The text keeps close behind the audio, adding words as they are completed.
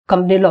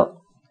Company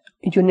Law,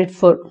 Unit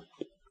 4.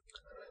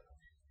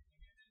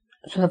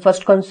 So the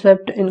first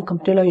concept in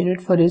Company Law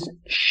Unit 4 is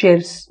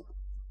shares.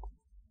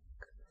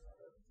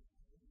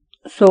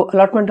 So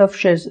allotment of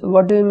shares.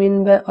 What do you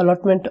mean by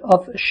allotment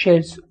of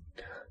shares?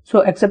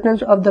 So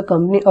acceptance of the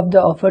company of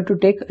the offer to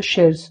take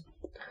shares.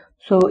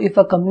 So if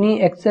a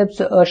company accepts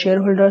a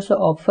shareholder's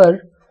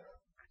offer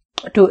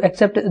to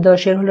accept the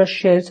shareholder's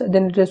shares,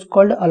 then it is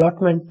called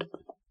allotment.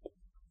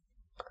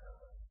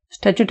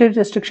 Statutory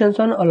restrictions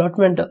on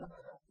allotment.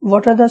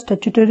 What are the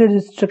statutory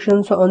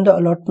restrictions on the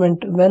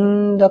allotment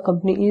when the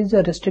company is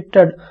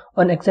restricted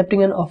on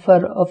accepting an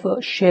offer of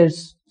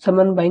shares,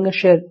 someone buying a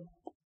share?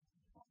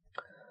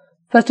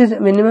 First is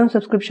minimum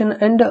subscription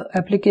and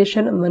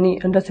application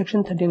money under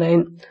section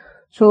 39.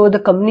 So the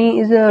company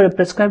is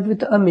prescribed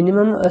with a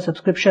minimum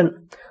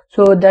subscription.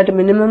 So that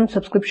minimum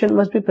subscription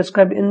must be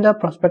prescribed in the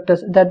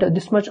prospectus, that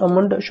this much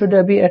amount should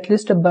be at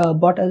least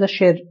bought as a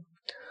share.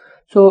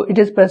 So it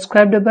is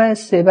prescribed by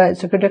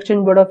Security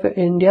Exchange Board of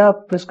India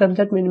prescribes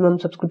that minimum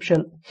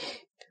subscription.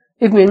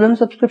 If minimum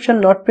subscription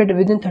not paid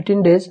within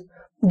 13 days,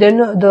 then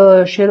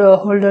the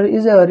shareholder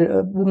is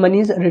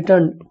money is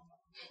returned.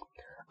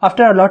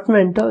 After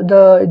allotment,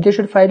 they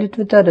should file it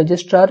with the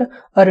registrar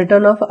a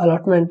return of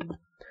allotment.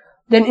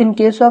 Then in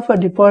case of a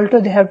default,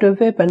 they have to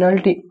pay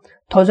penalty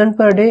 1000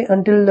 per day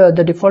until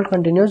the default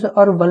continues,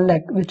 or 1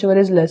 lakh, whichever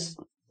is less.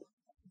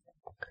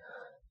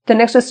 The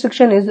next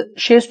restriction is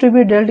shares to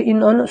be dealt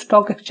in on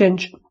stock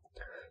exchange.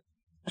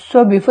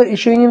 So before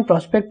issuing in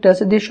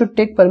prospectus, they should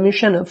take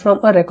permission from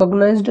a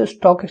recognized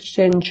stock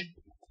exchange.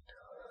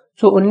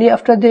 So only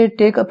after they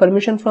take a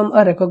permission from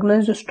a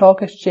recognized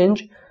stock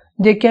exchange,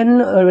 they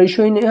can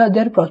issue in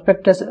their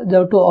prospectus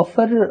to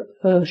offer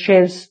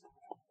shares.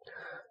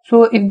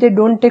 So if they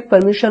don't take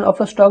permission of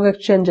a stock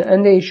exchange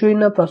and they issue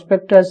in a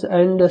prospectus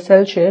and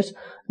sell shares,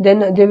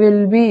 then they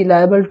will be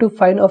liable to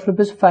fine of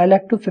rupees 5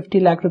 lakh to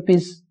 50 lakh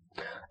rupees.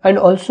 And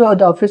also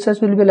the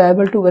officers will be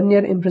liable to 1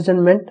 year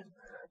imprisonment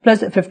plus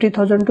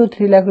 50,000 to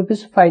 3 lakh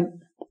rupees fine.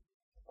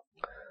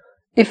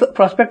 If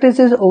prospectus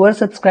is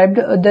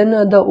oversubscribed, then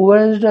the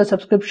over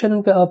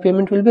subscription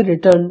payment will be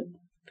returned.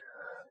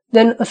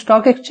 Then a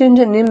stock exchange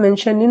name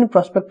mentioned in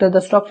prospectus.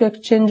 The stock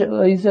exchange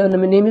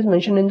name is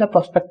mentioned in the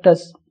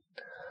prospectus.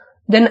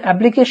 Then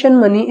application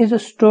money is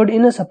stored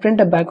in a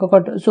separate bank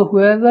account. So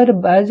whoever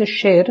buys a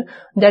share,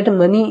 that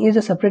money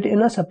is separate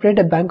in a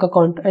separate bank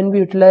account and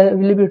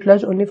will be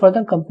utilized only for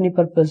the company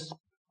purpose.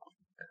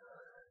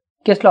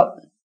 Case law.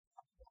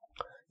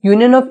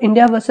 Union of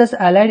India versus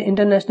Allied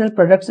International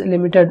Products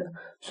Limited.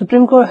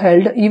 Supreme Court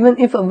held even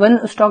if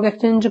one stock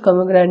exchange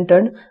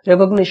granted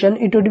recognition,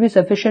 it would be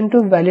sufficient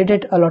to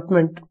validate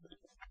allotment.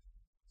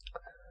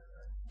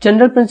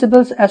 General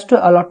principles as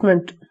to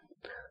allotment.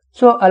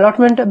 So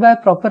allotment by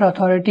proper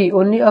authority.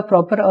 Only a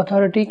proper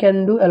authority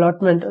can do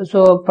allotment.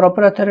 So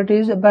proper authority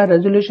is by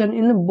resolution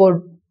in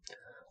board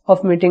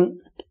of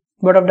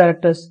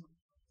directors.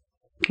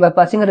 By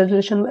passing a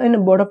resolution in a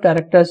board of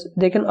directors,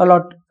 they can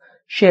allot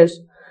shares.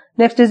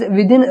 Next is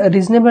within a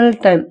reasonable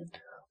time.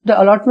 The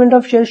allotment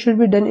of shares should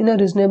be done in a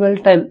reasonable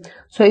time.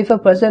 So if a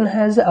person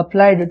has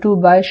applied to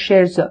buy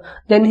shares,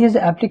 then his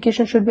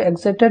application should be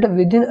accepted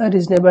within a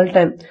reasonable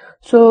time.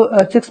 So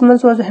 6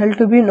 months was held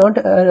to be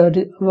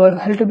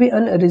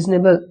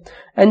unreasonable,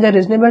 and the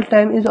reasonable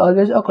time is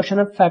always a question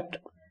of fact.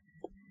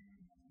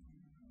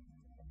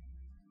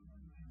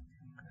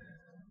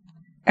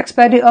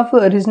 Expiry of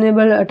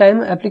reasonable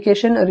time,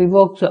 application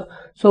revokes.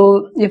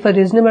 So if a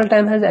reasonable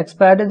time has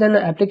expired, then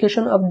the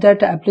application of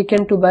that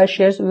applicant to buy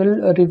shares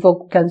will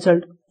revoke,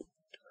 cancelled.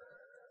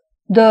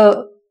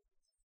 The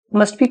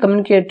must be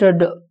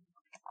communicated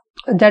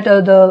that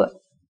the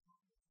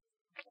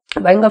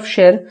buying of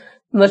share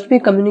must be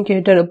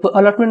communicated,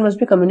 allotment must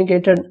be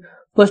communicated.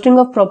 Posting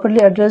of properly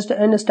addressed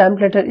and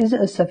stamped letter is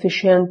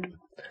sufficient.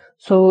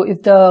 So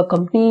if the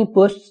company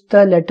posts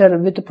the letter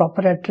with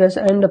proper address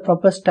and a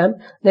proper stamp,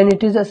 then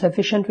it is a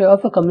sufficient way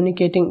of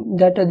communicating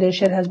that their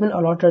share has been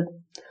allotted.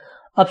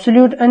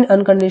 Absolute and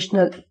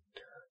unconditional.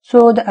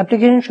 So the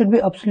application should be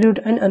absolute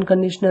and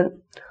unconditional.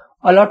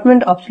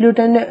 Allotment absolute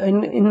and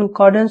in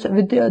accordance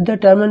with the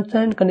terms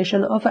and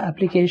condition of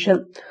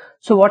application.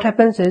 So what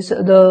happens is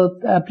the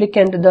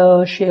applicant,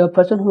 the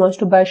person who wants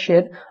to buy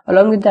share,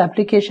 along with the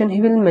application,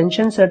 he will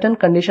mention certain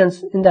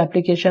conditions in the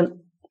application.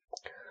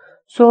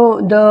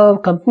 So the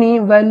company,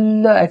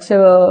 while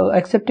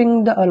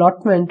accepting the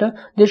allotment,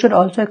 they should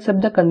also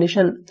accept the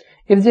condition.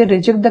 If they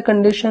reject the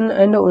condition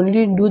and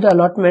only do the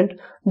allotment,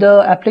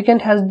 the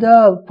applicant has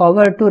the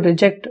power to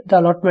reject the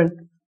allotment.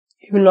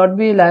 He will not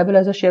be liable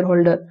as a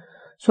shareholder.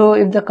 So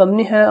if the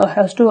company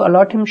has to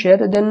allot him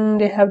share, then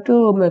they have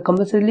to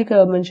compulsorily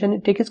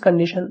take his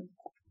condition.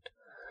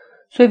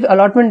 So if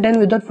allotment done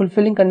without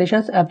fulfilling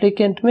conditions,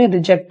 applicant may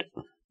reject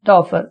the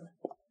offer.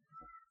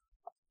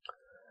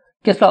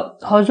 Case law.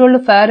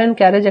 Household Fire and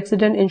Carriage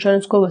Accident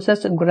Insurance Co.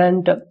 versus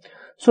Grant.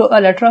 So a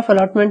letter of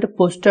allotment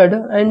posted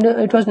and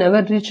it was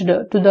never reached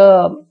to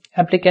the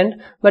applicant,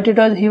 but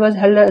he was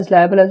held as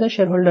liable as a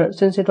shareholder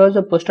since it was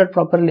posted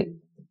properly.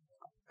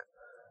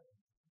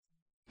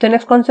 The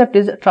next concept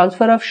is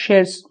transfer of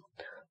shares.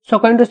 So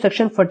according to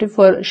section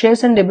 44,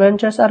 shares and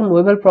debentures are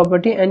movable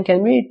property and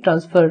can be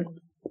transferred.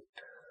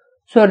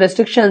 So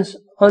restrictions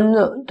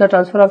on the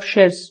transfer of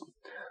shares.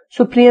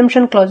 So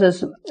preemption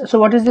clauses. So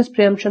what is this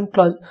preemption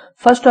clause?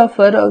 First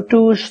offer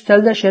to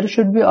sell the share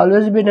should be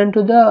always be done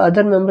to the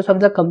other members of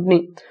the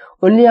company.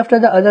 Only after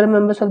the other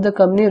members of the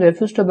company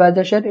refuse to buy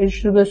the share, it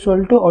should be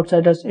sold to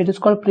outsiders. It is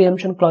called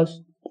preemption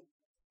clause.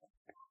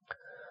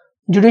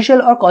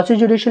 Judicial or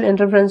quasi-judicial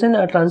interference in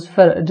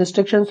transfer.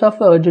 Restrictions of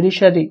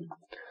judiciary.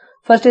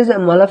 First is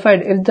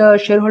malified. If the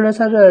shareholders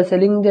are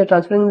transferring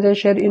their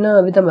share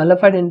with a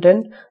malified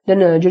intent, then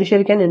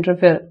judiciary can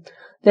interfere.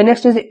 The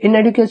next is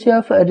inadequacy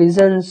of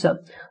reasons.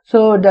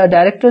 So the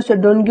directors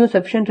don't give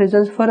sufficient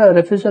reasons for a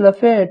refusal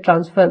of a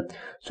transfer.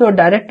 So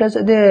directors,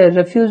 they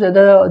refuse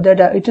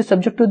it is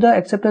subject to the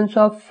acceptance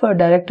of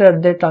director,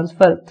 their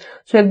transfer.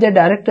 So if the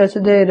directors,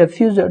 they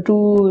refuse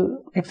to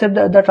accept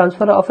the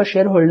transfer of a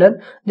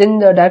shareholder, then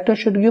the director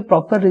should give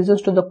proper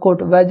reasons to the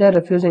court why they are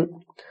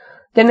refusing.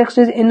 The next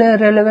is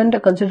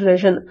irrelevant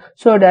consideration.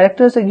 So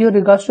directors give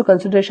regards to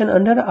consideration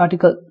under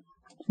article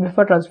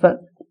before transfer.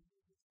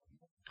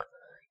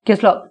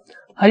 Case law.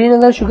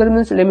 Harinagar Sugar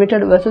Mills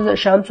Limited versus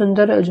Sham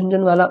Sundar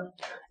Jhunjhunwala.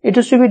 It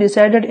is to be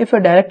decided if a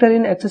director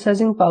in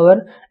exercising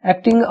power,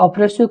 acting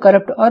oppressive,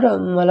 corrupt or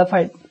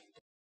malified.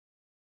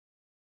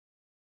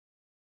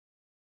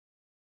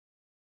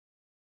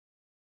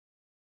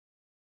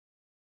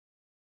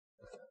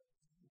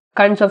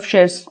 Kinds of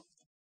shares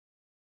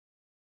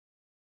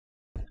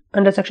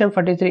under section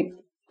 43.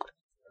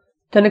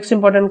 The next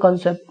important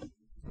concept.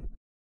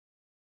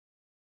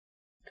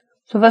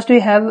 So first we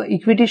have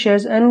equity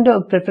shares and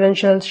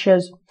preferential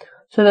shares.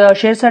 So the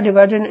shares are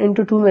divided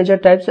into two major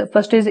types.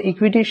 First is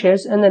equity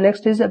shares and the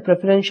next is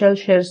preferential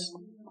shares.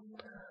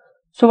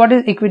 So what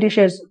is equity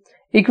shares?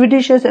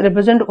 Equity shares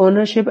represent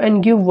ownership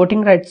and give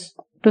voting rights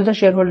to the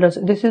shareholders.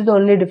 This is the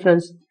only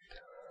difference.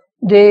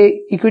 The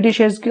equity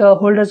shares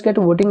holders get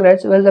voting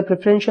rights, while the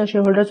preferential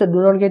shareholders do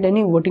not get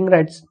any voting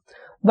rights.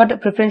 But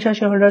preferential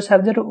shareholders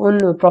have their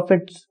own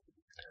profits.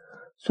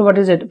 So what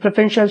is it?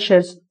 Preferential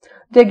shares.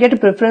 They get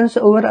preference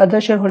over other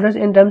shareholders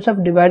in terms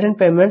of dividend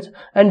payments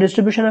and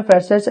distribution of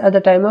assets at the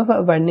time of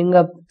winding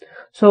up.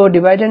 So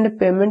dividend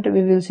payment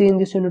we will see in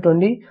this unit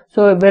only.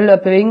 So while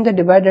paying the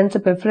dividends,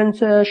 preference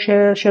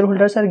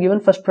shareholders are given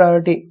first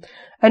priority.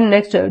 And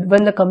next,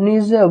 when the company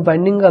is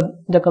winding up,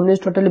 the company is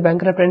totally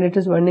bankrupt and it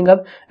is winding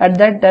up, at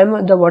that time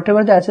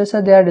whatever the assets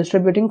they are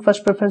distributing,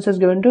 first preference is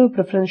given to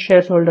preference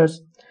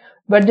shareholders.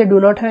 But they do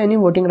not have any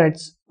voting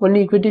rights.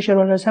 Only equity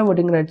shareholders have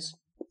voting rights.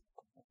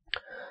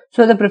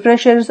 So the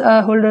preference shares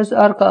holders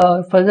are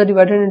further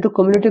divided into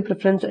cumulative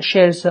preference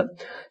shares. So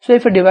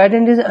if a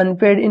dividend is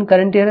unpaid in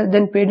current year,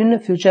 then paid in the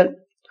future.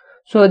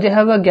 So they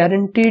have a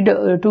guaranteed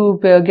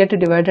to get a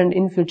dividend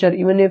in future,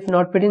 even if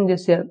not paid in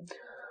this year.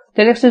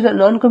 The next is a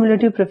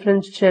non-cumulative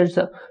preference shares.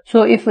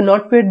 So if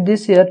not paid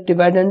this year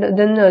dividend,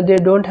 then they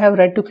don't have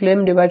right to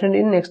claim dividend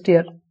in next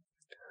year.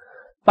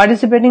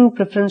 Participating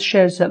preference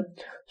shares.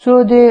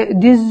 So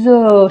these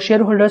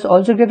shareholders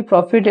also get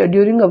profit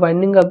during a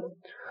winding up.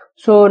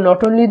 So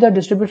not only the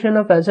distribution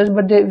of assets,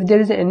 but if there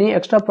is any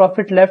extra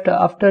profit left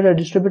after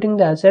distributing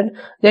the asset,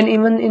 then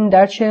even in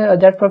that share,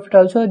 that profit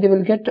also they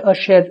will get a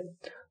share.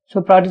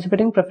 So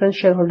participating preference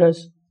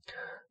shareholders.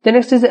 The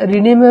next is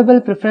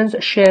redeemable preference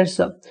shares.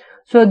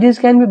 So these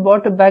can be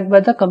bought back by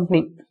the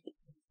company.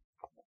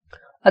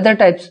 Other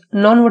types,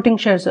 non-voting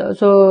shares.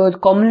 So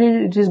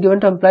commonly it is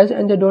given to employees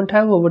and they don't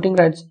have voting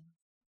rights.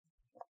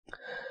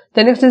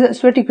 The next is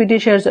sweat equity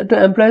shares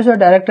to employees or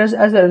directors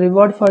as a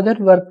reward for their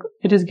work.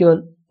 It is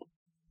given.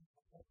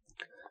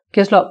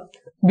 Case law.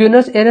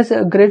 Buenos Aires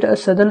Great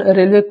Southern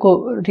Railway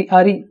Co.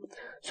 RE.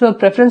 So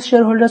preference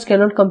shareholders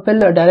cannot compel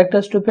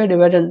directors to pay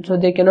dividend. So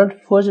they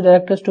cannot force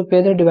directors to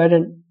pay their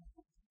dividend.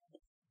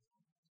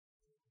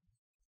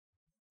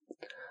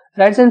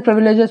 Rights and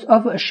privileges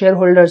of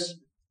shareholders.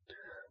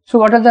 So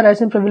what are the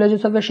rights and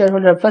privileges of a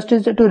shareholder? First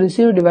is to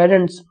receive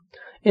dividends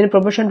in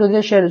proportion to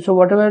their share. So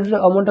whatever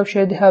amount of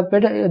share they have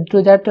paid,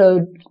 to that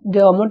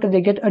the amount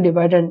they get a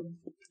dividend.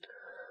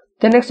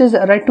 The next is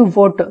right to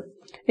vote.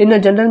 In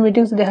general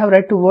meetings, they have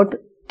right to vote.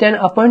 Then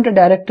appoint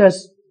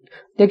directors.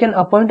 They can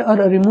appoint or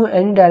remove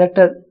any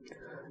director.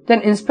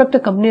 Then inspect the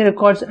company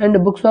records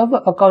and books of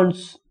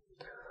accounts.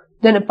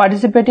 Then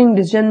participating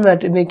decision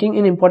making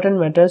in important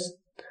matters.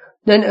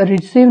 Then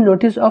receive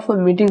notice of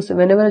meetings.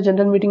 Whenever a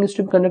general meeting is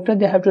to be conducted,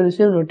 they have to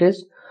receive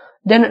notice.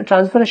 Then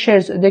transfer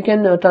shares. They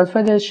can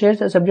transfer their shares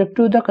subject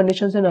to the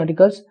conditions and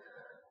articles.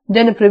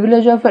 Then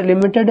privilege of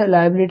limited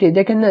liability.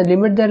 They can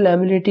limit their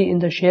liability in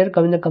the share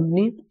in the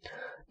company.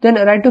 Then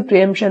right to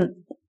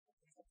preemption.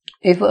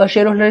 If a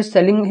shareholder is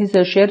selling his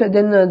share,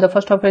 then the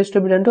first offer is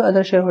to be done to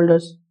other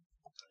shareholders.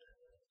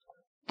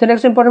 The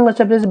next important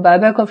concept is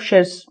buyback of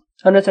shares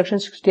under section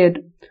 68.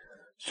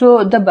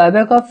 So the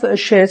buyback of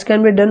shares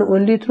can be done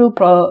only through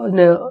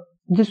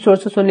these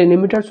sources only,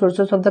 limited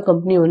sources of the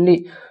company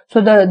only.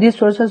 So these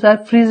sources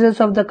are freezers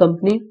of the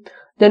company,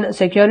 then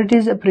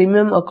securities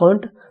premium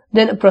account,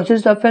 then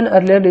proceeds of an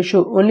earlier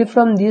issue. Only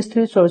from these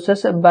three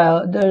sources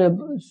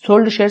the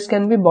sold shares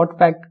can be bought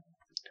back.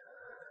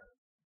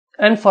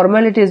 and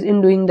formalities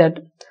in doing that.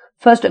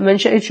 First,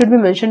 it should be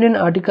mentioned in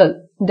article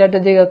that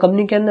the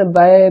company can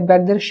buy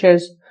back their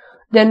shares.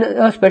 Then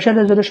a special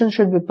resolution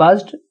should be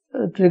passed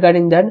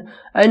regarding that,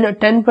 and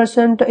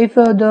 10%, if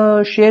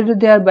the share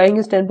they are buying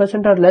is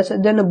 10% or less,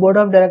 then the board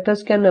of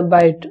directors can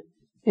buy it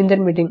in their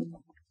meeting.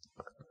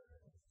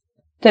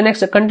 The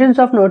next, contents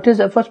of notice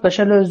for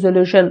special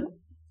resolution.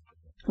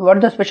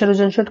 What the special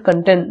resolution should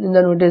contain in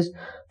the notice.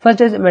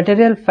 First is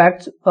material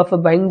facts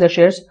of buying the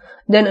shares,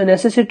 then a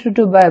necessity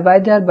to buy, why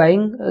they are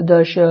buying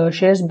the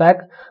shares back,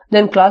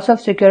 then class of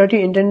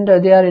security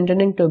they are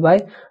intending to buy,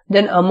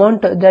 then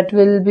amount that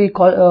will be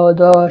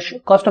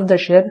the cost of the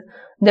share,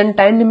 then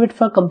time limit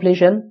for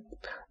completion,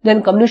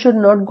 then company should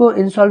not go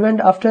insolvent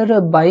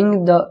after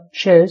buying the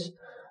shares.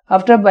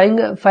 After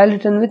buying, file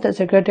return with the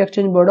Security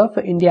Exchange Board of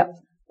India.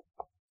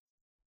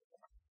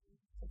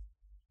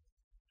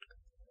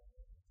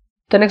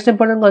 The next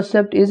important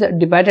concept is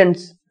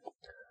dividends.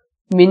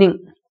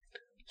 Meaning,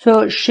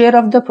 so share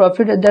of the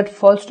profit that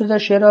falls to the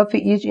share of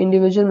each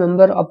individual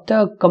member of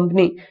the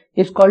company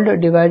is called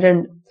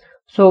dividend.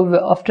 So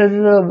after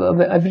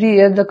every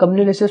year the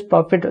company receives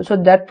profit, so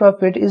that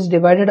profit is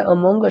divided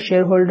among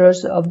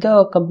shareholders of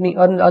the company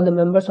or the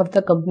members of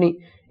the company.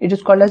 It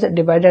is called as a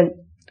dividend.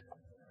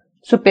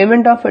 So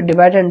payment of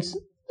dividends.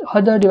 How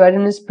the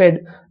dividend is paid.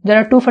 There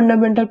are two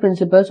fundamental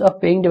principles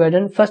of paying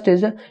dividend. First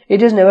is,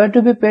 it is never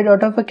to be paid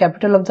out of a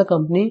capital of the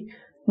company.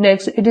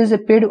 Next, it is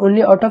paid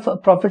only out of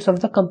profits of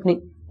the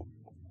company.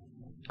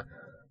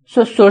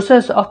 So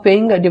sources of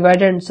paying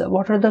dividends.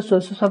 What are the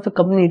sources of the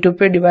company to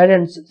pay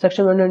dividends?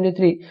 Section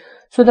 123.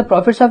 So the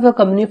profits of the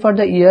company for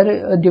the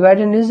year,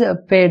 dividend is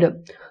paid.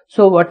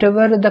 So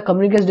whatever the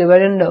company gets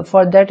dividend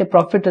for that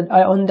profit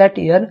on that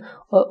year,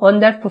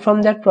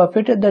 from that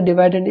profit the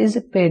dividend is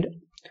paid.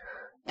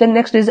 Then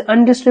next is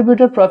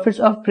undistributed profits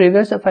of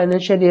previous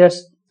financial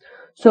years.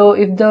 So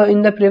if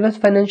in the previous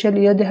financial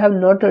year they have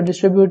not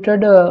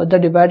distributed the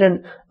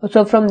dividend,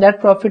 so from that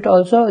profit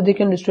also they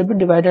can distribute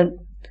dividend.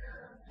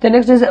 The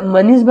next is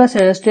monies by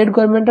state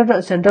government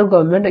or central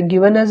government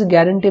given as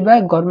guarantee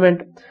by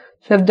government.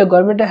 So if the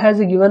government has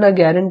given a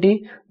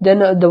guarantee, then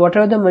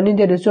whatever the money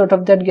they receive out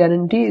of that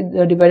guarantee,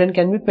 the dividend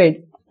can be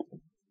paid.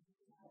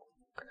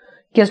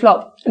 Case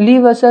law, Lee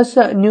versus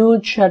New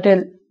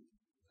Chattel.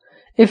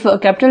 If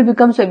capital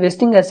becomes a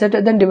wasting asset,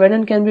 then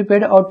dividend can be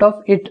paid out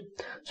of it.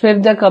 So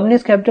if the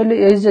company's capital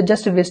is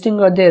just wasting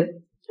or there,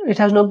 it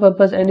has no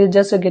purpose and is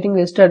just getting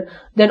wasted,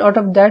 then out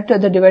of that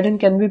the dividend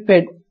can be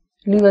paid.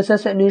 Lee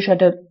versus New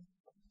Chattel.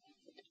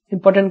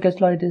 Important case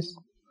law it is.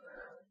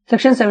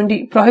 Section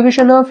 70.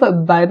 Prohibition of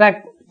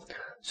buyback.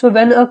 So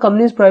when a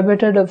company is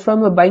prohibited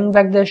from buying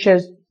back their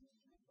shares.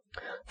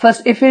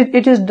 First, if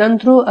it is done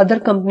through other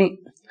company.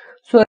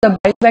 So the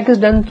buyback is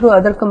done through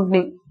other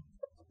company.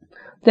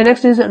 The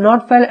next is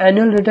not file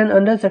annual return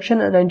under section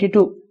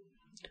 92.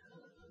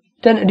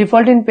 Then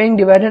default in paying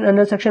dividend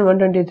under section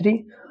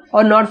 123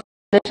 or not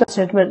financial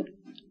statement.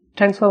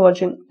 Thanks for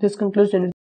watching. This concludes the